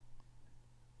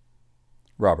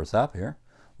Robert Zapp here.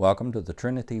 Welcome to the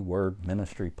Trinity Word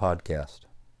Ministry Podcast.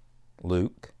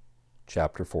 Luke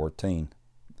chapter 14.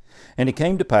 And it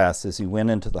came to pass, as he went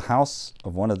into the house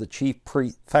of one of the chief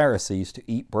Pharisees to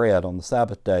eat bread on the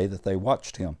Sabbath day, that they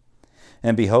watched him.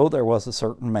 And behold, there was a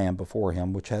certain man before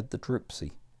him which had the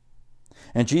dropsy.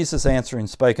 And Jesus answering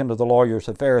spake unto the lawyers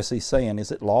and Pharisees, saying,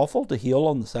 Is it lawful to heal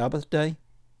on the Sabbath day?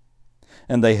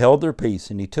 And they held their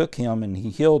peace, and he took him, and he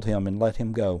healed him, and let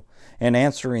him go. And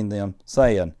answering them,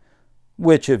 saying,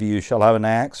 Which of you shall have an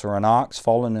axe or an ox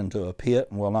fallen into a pit,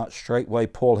 and will not straightway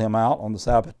pull him out on the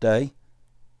Sabbath day?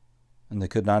 And they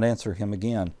could not answer him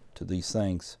again to these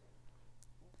things.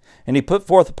 And he put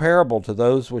forth a parable to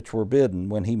those which were bidden,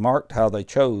 when he marked how they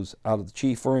chose out of the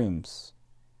chief rooms,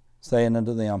 saying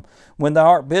unto them, When thou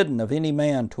art bidden of any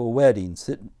man to a wedding,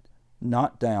 sit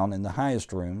not down in the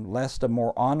highest room, lest a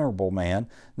more honorable man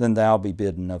than thou be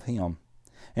bidden of him.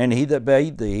 And he that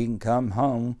bade thee and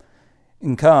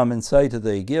come and say to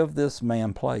thee, Give this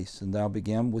man place, and thou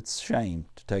begin with shame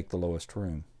to take the lowest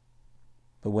room.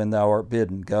 But when thou art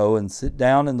bidden, go and sit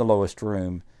down in the lowest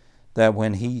room, that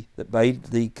when he that bade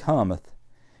thee cometh,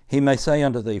 he may say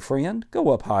unto thee, Friend, go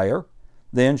up higher.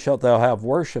 Then shalt thou have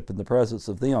worship in the presence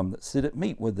of them that sit at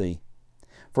meat with thee.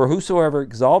 For whosoever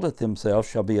exalteth himself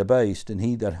shall be abased, and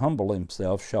he that humble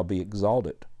himself shall be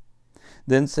exalted.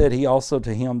 Then said he also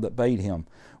to him that bade him,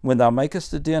 When thou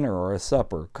makest a dinner or a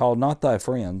supper, call not thy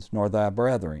friends, nor thy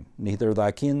brethren, neither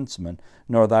thy kinsmen,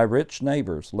 nor thy rich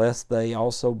neighbors, lest they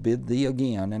also bid thee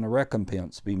again, and a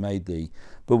recompense be made thee.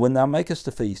 But when thou makest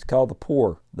a feast, call the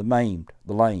poor, the maimed,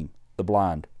 the lame, the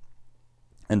blind.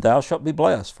 And thou shalt be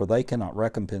blessed, for they cannot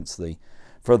recompense thee.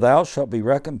 For thou shalt be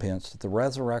recompensed at the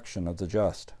resurrection of the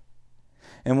just.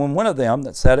 And when one of them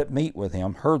that sat at meat with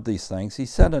him heard these things, he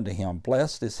said unto him,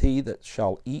 Blessed is he that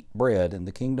shall eat bread in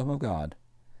the kingdom of God.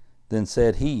 Then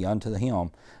said he unto him,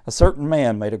 A certain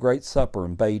man made a great supper,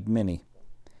 and bade many.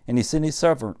 And he sent his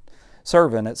servant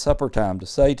at supper time to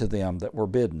say to them that were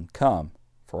bidden, Come,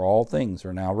 for all things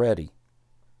are now ready.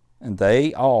 And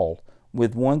they all,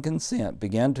 with one consent,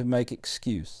 began to make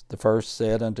excuse. The first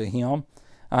said unto him,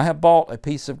 I have bought a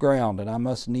piece of ground, and I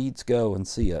must needs go and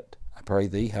see it. I pray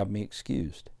thee, have me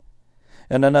excused.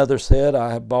 And another said,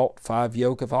 I have bought 5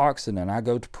 yoke of oxen, and I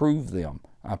go to prove them.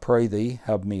 I pray thee,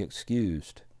 have me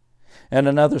excused. And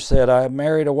another said, I have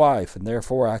married a wife, and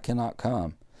therefore I cannot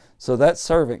come. So that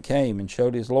servant came and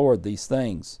showed his lord these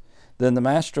things. Then the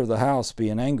master of the house,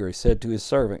 being angry, said to his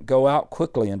servant, Go out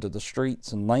quickly into the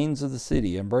streets and lanes of the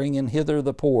city, and bring in hither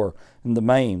the poor, and the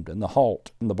maimed, and the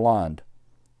halt, and the blind.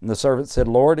 And the servant said,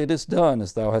 Lord, it is done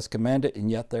as thou hast commanded,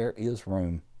 and yet there is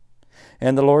room.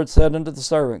 And the Lord said unto the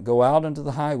servant, Go out into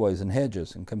the highways and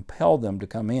hedges, and compel them to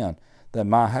come in, that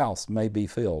my house may be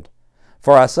filled.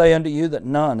 For I say unto you that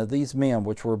none of these men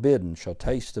which were bidden shall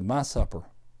taste of my supper.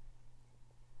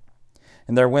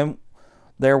 And there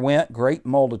went great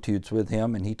multitudes with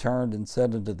him, and he turned and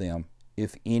said unto them,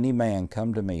 If any man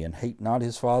come to me, and hate not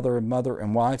his father and mother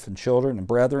and wife and children and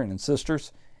brethren and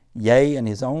sisters, yea, and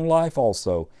his own life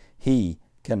also, he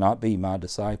cannot be my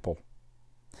disciple.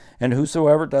 And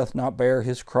whosoever doth not bear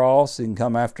his cross and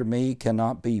come after me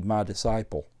cannot be my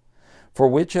disciple. For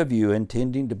which of you,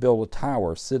 intending to build a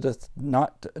tower, sitteth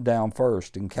not down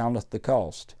first and counteth the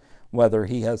cost, whether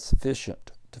he has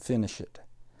sufficient to finish it?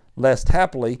 Lest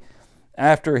haply,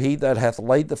 after he that hath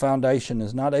laid the foundation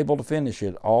is not able to finish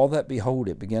it, all that behold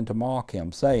it begin to mock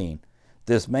him, saying,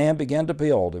 This man began to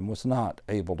build, and was not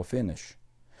able to finish.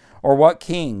 Or what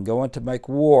king, going to make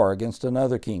war against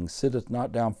another king, sitteth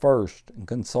not down first, and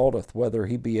consulteth whether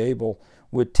he be able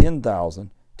with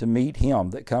 10,000 to meet him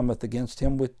that cometh against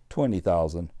him with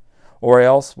 20,000? Or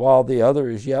else, while the other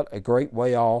is yet a great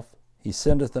way off, he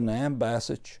sendeth an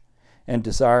ambassage, and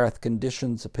desireth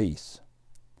conditions of peace.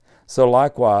 So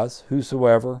likewise,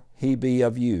 whosoever he be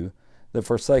of you, that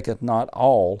forsaketh not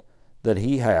all that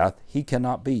he hath, he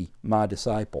cannot be my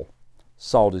disciple.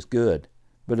 Salt is good,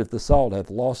 but if the salt hath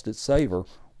lost its savour,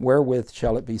 wherewith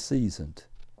shall it be seasoned?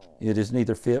 It is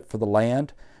neither fit for the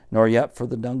land, nor yet for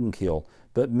the dunghill,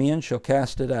 but men shall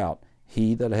cast it out.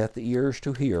 He that hath ears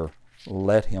to hear,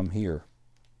 let him hear.